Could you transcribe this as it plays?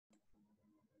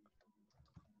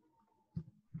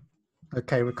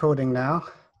Okay, recording now.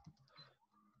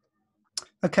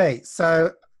 Okay,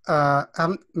 so I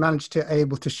haven't managed to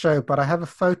able to show, but I have a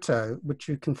photo which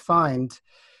you can find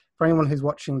for anyone who's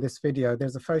watching this video.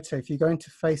 There's a photo. If you go into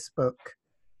Facebook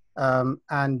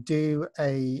and do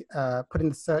a put in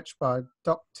the search bar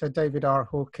Dr. David R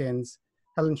Hawkins,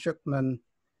 Helen Schucman,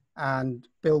 and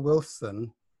Bill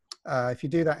Willson. If you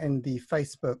do that in the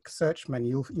Facebook search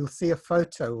menu, you'll see a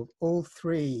photo of all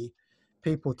three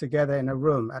people together in a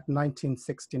room at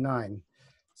 1969.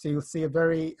 So you'll see a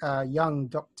very young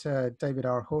Dr. David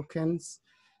R. Hawkins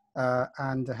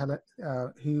and Helen,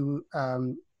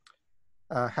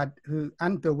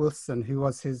 and Bill Willson, who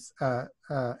was his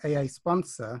AA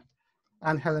sponsor,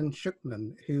 and Helen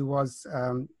Schucman, who was,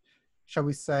 shall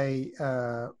we say,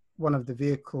 one of the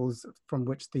vehicles from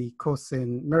which the Course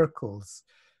in Miracles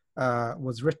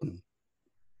was written.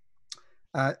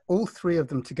 All three of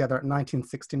them together at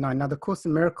 1969. Now, the Course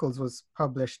in Miracles was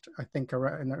published, I think,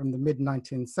 around in the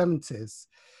mid-1970s.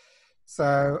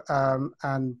 So,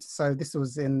 so this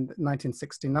was in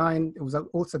 1969. It was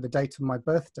also the date of my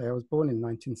birthday. I was born in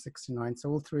 1969.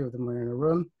 So all three of them were in a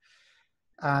room.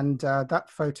 And that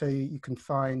photo you can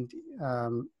find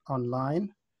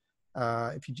online.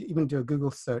 If you even do a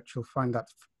Google search, you'll find that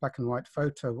black and white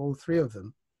photo of all three of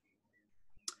them.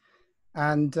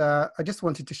 And I just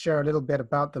wanted to share a little bit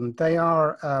about them. They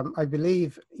are, I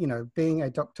believe, you know, being a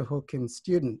Dr. Hawkins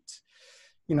student,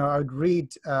 you know, I would read,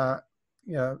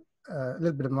 you know, a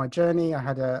little bit of my journey. I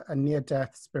had a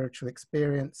near-death spiritual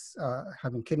experience,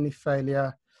 having kidney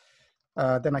failure.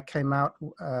 Then I came out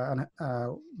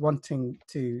wanting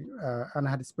to, and I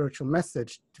had a spiritual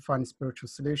message to find a spiritual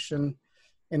solution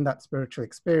in that spiritual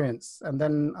experience. And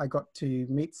then I got to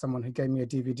meet someone who gave me a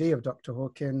DVD of Dr.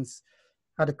 Hawkins,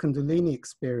 had a Kundalini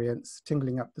experience,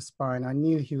 tingling up the spine. I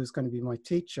knew he was going to be my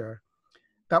teacher.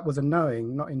 That was a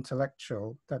knowing, not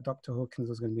intellectual, that Dr. Hawkins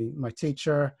was going to be my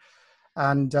teacher.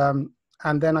 And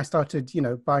then I started, you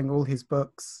know, buying all his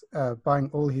books, buying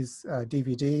all his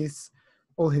DVDs,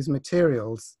 all his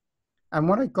materials. And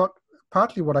what I got,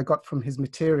 partly what I got from his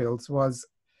materials was,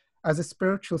 as a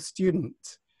spiritual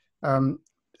student,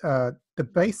 the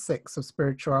basics of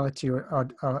spirituality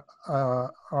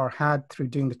are had through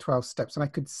doing the 12 steps. And I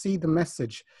could see the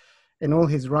message in all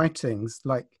his writings,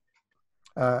 like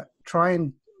try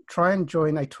and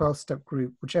join a 12-step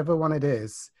group, whichever one it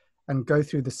is, and go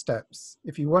through the steps.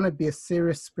 If you want to be a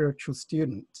serious spiritual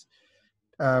student,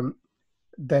 then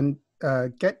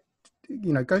go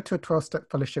to a 12-step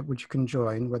fellowship which you can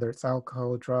join, whether it's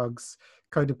alcohol, drugs,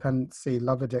 codependency,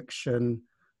 love addiction,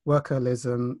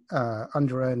 workaholism,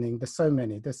 under-earning. There's so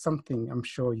many. There's something I'm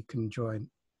sure you can join.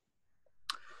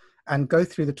 And go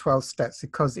through the 12 steps,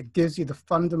 because it gives you the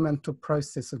fundamental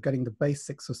process of getting the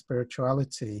basics of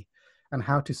spirituality and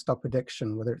how to stop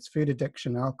addiction, whether it's food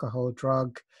addiction, alcohol,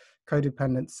 drug,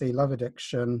 codependency, love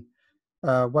addiction,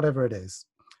 whatever it is.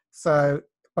 So,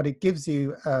 but it gives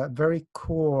you a very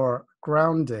core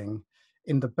grounding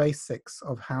in the basics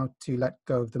of how to let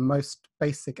go of the most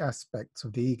basic aspects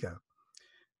of the ego.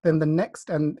 Then the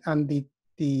next, and the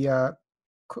 12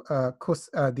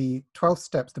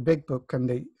 steps, the big book, and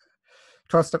the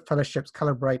 12-step fellowships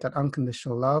calibrate at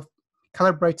unconditional love,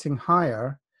 calibrating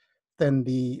higher than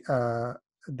the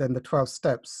 12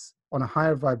 steps on a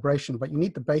higher vibration, but you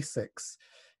need the basics,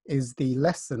 is the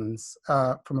lessons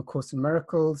from A Course in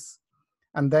Miracles.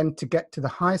 And then to get to the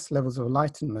highest levels of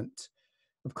enlightenment,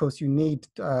 of course, you need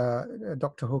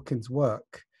Dr. Hawkins'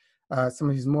 work. Some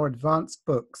of his more advanced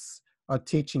books are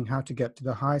teaching how to get to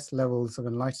the highest levels of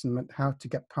enlightenment, how to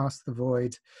get past the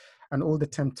void, and all the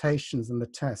temptations and the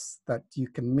tests that you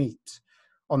can meet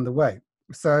on the way.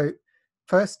 So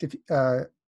first, if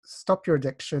stop your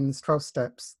addictions, 12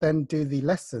 steps, then do the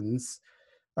lessons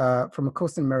from A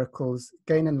Course in Miracles,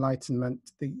 gain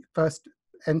enlightenment, the first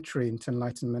entry into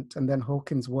enlightenment, and then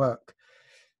Hawkins' work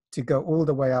to go all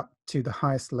the way up to the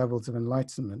highest levels of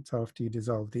enlightenment after you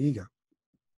dissolve the ego.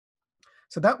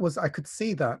 So that was, I could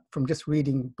see that from just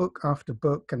reading book after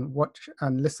book and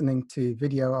listening to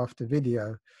video after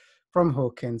video from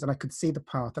Hawkins, and I could see the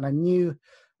path, and I knew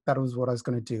that was what I was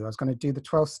going to do. I was going to do the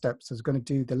 12 steps, I was going to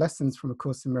do the lessons from A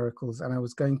Course in Miracles, and I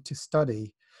was going to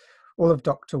study all of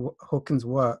Dr. Hawkins'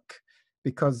 work,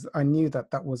 because I knew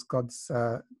that that was God's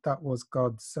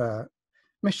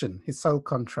mission, his soul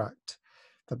contract,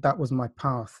 that was my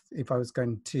path if I was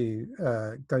going to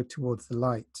go towards the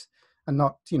light, and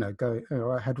not, you know,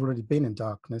 I had already been in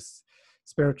darkness,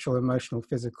 spiritual, emotional,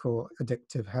 physical,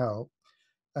 addictive hell,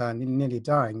 nearly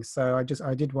dying. So I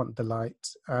did want the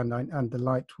light, and the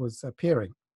light was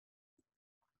appearing.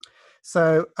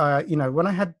 So, you know, when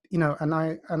I had, you know, and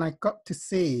I got to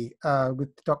see with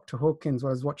Dr. Hawkins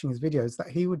while I was watching his videos that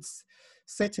he would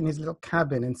sit in his little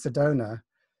cabin in Sedona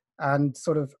and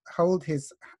sort of hold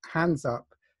his hands up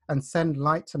and send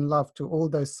light and love to all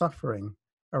those suffering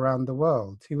around the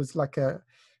world. He was like a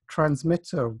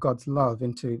transmitter of God's love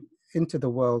into the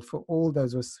world for all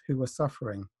those who were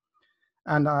suffering.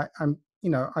 And you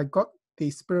know, I got the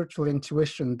spiritual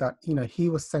intuition that, you know, he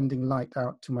was sending light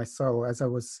out to my soul as I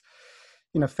was,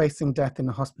 you know, facing death in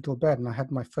a hospital bed, and I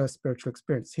had my first spiritual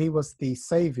experience. He was the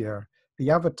savior, the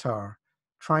avatar,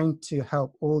 trying to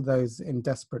help all those in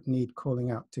desperate need, calling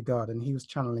out to God, and he was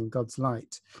channeling God's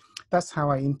light. That's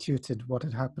how I intuited what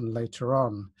had happened later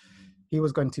on. He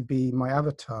was going to be my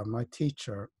avatar, my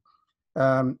teacher,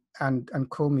 and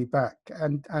call me back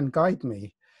and guide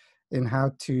me in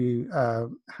how to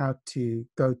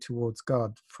go towards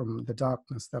God from the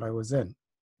darkness that I was in.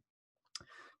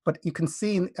 But you can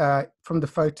see from the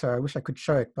photo, I wish I could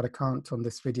show it, but I can't on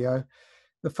this video,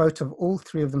 the photo of all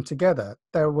three of them together.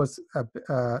 There was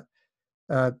the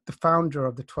founder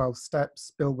of the 12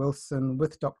 Steps, Bill Willson,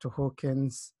 with Dr.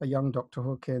 Hawkins, a young Dr.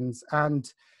 Hawkins,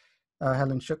 and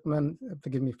Helen Schucman,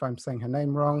 forgive me if I'm saying her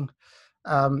name wrong,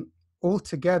 all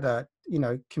together, you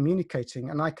know,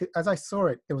 communicating. And I could, as I saw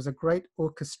it, there was a great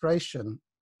orchestration,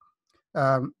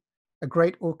 a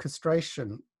great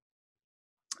orchestration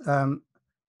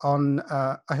on,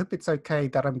 I hope it's okay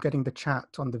that I'm getting the chat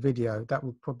on the video. That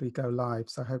will probably go live,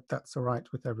 so I hope that's all right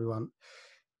with everyone.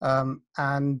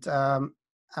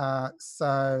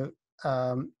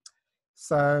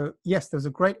 So yes, there's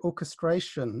a great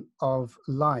orchestration of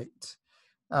light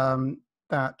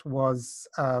that was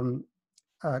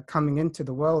coming into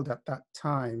the world at that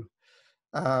time,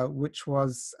 which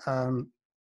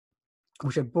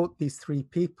had brought these three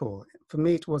people. For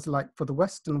me, it was like, for the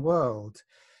Western world,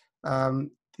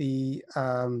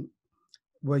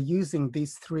 we're using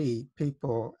these three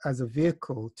people as a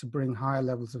vehicle to bring higher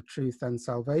levels of truth and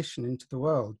salvation into the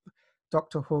world.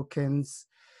 Dr. Hawkins,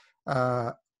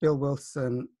 Bill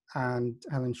Willson, and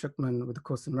Helen Schucman with the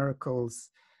Course in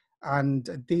Miracles. And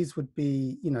these would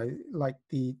be, you know, like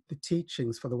the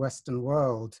teachings for the Western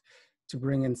world to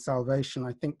bring in salvation.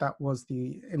 I think that was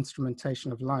the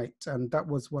instrumentation of light. And that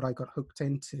was what I got hooked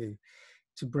into,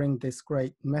 to bring this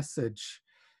great message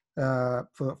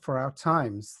for our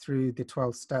times through the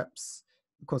 12 Steps,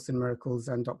 of Course in Miracles,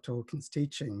 and Dr. Hawkins'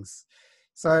 teachings.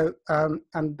 So,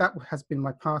 and that has been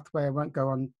my pathway. I won't go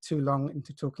on too long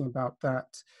into talking about that,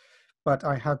 but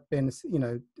I have been, you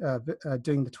know,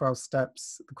 doing the 12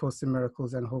 Steps, the Course in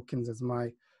Miracles, and Hawkins as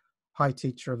my high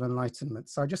teacher of enlightenment.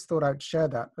 So I just thought I'd share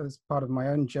that as part of my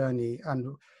own journey,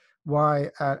 and why,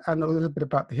 and a little bit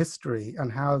about the history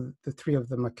and how the three of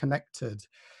them are connected.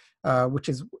 Which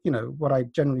is, you know, what I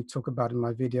generally talk about in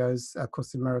my videos,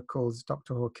 Course in Miracles,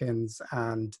 Dr. Hawkins,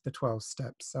 and the 12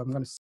 Steps. So I'm going to